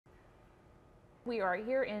We are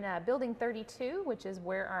here in building 32, which is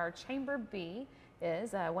where our chamber B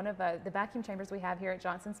is, one of the vacuum chambers we have here at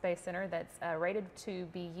Johnson Space Center that's rated to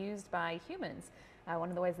be used by humans. One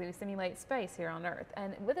of the ways that we simulate space here on Earth.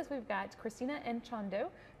 And with us we've got Cristina Anchondo,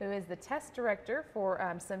 who is the test director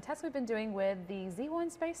for some tests we've been doing with the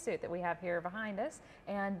Z1 spacesuit that we have here behind us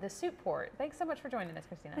and the Suitport. Thanks so much for joining us,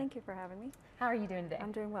 Cristina. Thank you for having me. How are you doing today?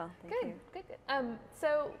 I'm doing well, thank you. Good.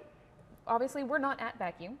 So obviously we're not at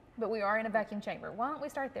vacuum, but we are in a vacuum chamber. Why don't we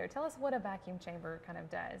start there? Tell us what a vacuum chamber kind of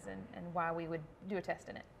does and why we would do a test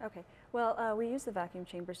in it. Okay, well, we use the vacuum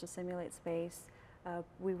chambers to simulate space.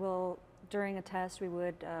 We will, during a test, we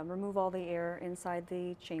would remove all the air inside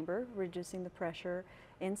the chamber, reducing the pressure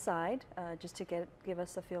inside, just to give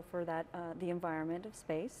us a feel for that, the environment of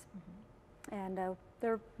space. And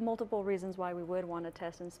there are multiple reasons why we would want to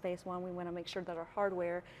test in space. One, we want to make sure that our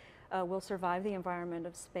hardware will survive the environment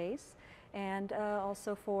of space, and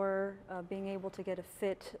also for being able to get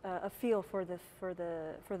a feel for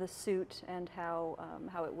the suit and how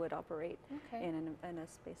it would operate in a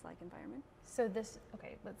space-like environment. So this,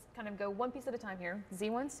 okay, let's kind of go one piece at a time here.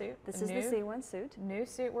 Z1 suit. This is the Z1 suit. New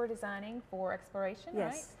suit we're designing for exploration,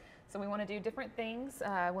 yes. Right? So we want to do different things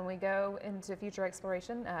when we go into future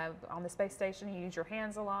exploration. On the space station, you use your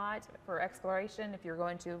hands a lot for exploration. If you're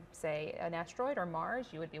going to, say, an asteroid or Mars,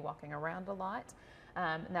 you would be walking around a lot.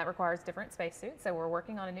 And that requires different spacesuits. So we're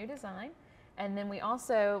working on a new design. And then we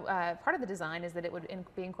also, part of the design is that it would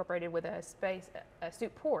be incorporated with a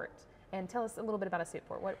suit port. And tell us a little bit about a suit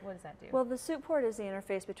port. What does that do? Well, the suit port is the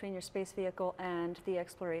interface between your space vehicle and the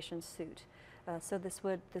exploration suit. So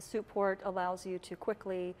the suit port allows you to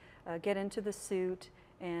quickly get into the suit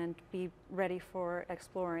and be ready for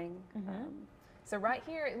exploring. So right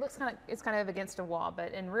here, it looks it's kind of against a wall,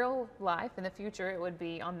 but in real life, in the future, it would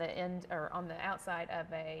be on the end or on the outside of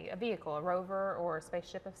a vehicle, a rover or a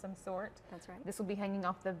spaceship of some sort. That's right. This will be hanging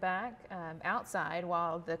off the back outside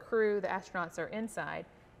while the crew, the astronauts, are inside.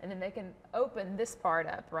 And then they can open this part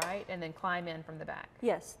up, right? And then climb in from the back.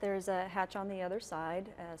 Yes, there's a hatch on the other side.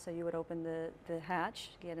 So you would open the hatch,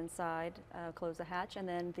 get inside, close the hatch, and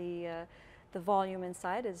then the volume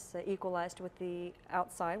inside is equalized with the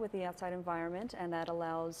outside environment, and that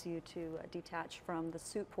allows you to detach from the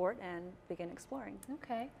suit port and begin exploring.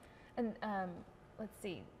 Okay. And let's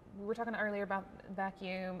see, we were talking earlier about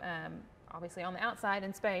vacuum. Obviously on the outside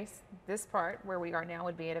in space, this part where we are now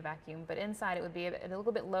would be at a vacuum, but inside it would be at a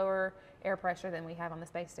little bit lower air pressure than we have on the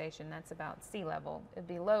space station. That's about sea level. It'd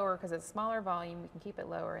be lower because it's a smaller volume, we can keep it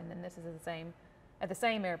lower, and then this is at the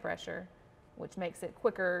same air pressure, which makes it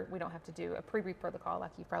quicker. We don't have to do a pre-brief protocol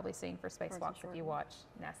like you've probably seen for spacewalks if you watch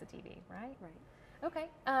NASA TV, right? Right. Okay,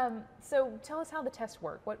 so tell us how the tests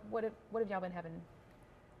work. What have y'all been having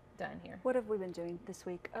done here? What have we been doing this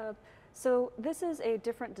week? So this is a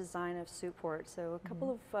different design of suit port. So a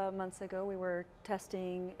couple of months ago, we were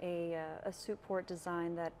testing a suit port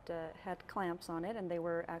design that had clamps on it, and they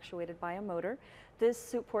were actuated by a motor. This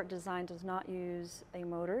suit port design does not use a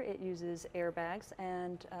motor. It uses airbags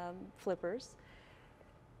and flippers,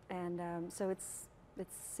 and so it's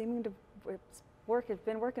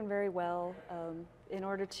been working very well. In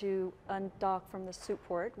order to undock from the suit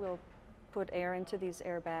port, we'll put air into these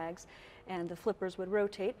airbags, and the flippers would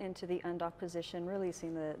rotate into the undock position,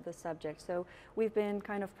 releasing the subject. So we've been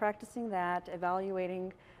kind of practicing that,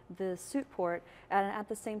 evaluating the suit port, and at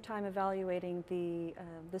the same time evaluating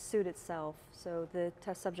the suit itself. So the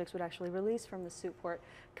test subjects would actually release from the suit port,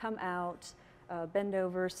 come out, bend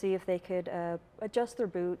over, see if they could adjust their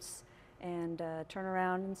boots, and turn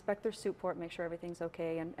around, inspect their suit port, make sure everything's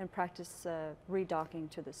okay, and practice redocking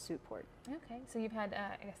to the suit port. Okay, so you've had,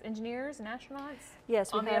 I guess, engineers and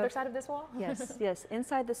astronauts on the other side of this wall? Yes, yes.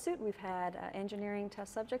 Inside the suit, we've had engineering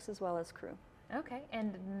test subjects as well as crew. Okay,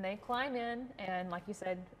 and they climb in, and like you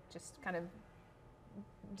said, just kind of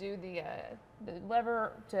do the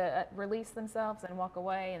lever to release themselves and walk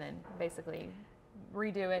away, and then basically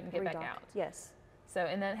redo it and get back out. Yes. So,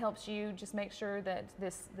 and that helps you just make sure that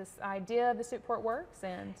this idea of the suit port works,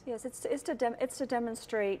 and yes, it's to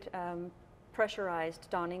demonstrate pressurized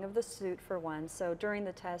donning of the suit for one. So during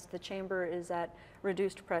the test, the chamber is at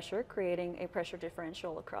reduced pressure, creating a pressure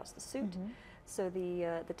differential across the suit. So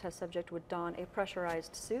the test subject would don a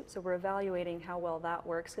pressurized suit. So we're evaluating how well that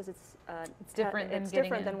works, because it's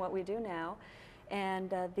different than what we do now.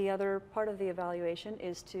 And the other part of the evaluation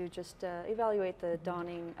is to just evaluate the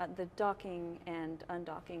docking and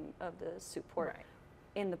undocking of the suit port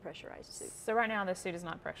in the pressurized suit. So right now the suit is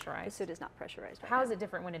not pressurized. The suit is not pressurized. How is it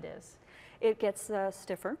different when it is? It gets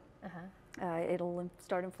stiffer. It'll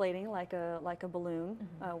start inflating like a balloon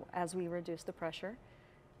as we reduce the pressure.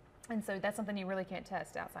 And so that's something you really can't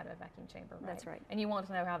test outside of a vacuum chamber, right? That's right. And you want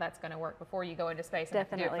to know how that's going to work before you go into space and have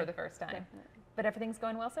to do it for the first time. Definitely. But everything's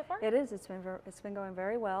going well so far? It is. It's been going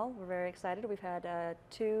very well. We're very excited. We've had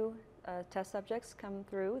 2 test subjects come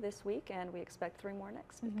through this week, and we expect 3 more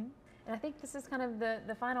next week. And I think this is kind of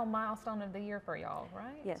the final milestone of the year for y'all,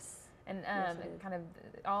 right? Yes. And Yes, it is. kind of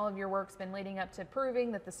all of your work's been leading up to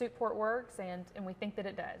proving that the Suitport works, and we think that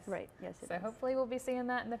it does. Right. Yes, it So does. hopefully we'll be seeing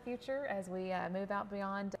that in the future as we move out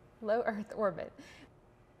beyond low Earth orbit.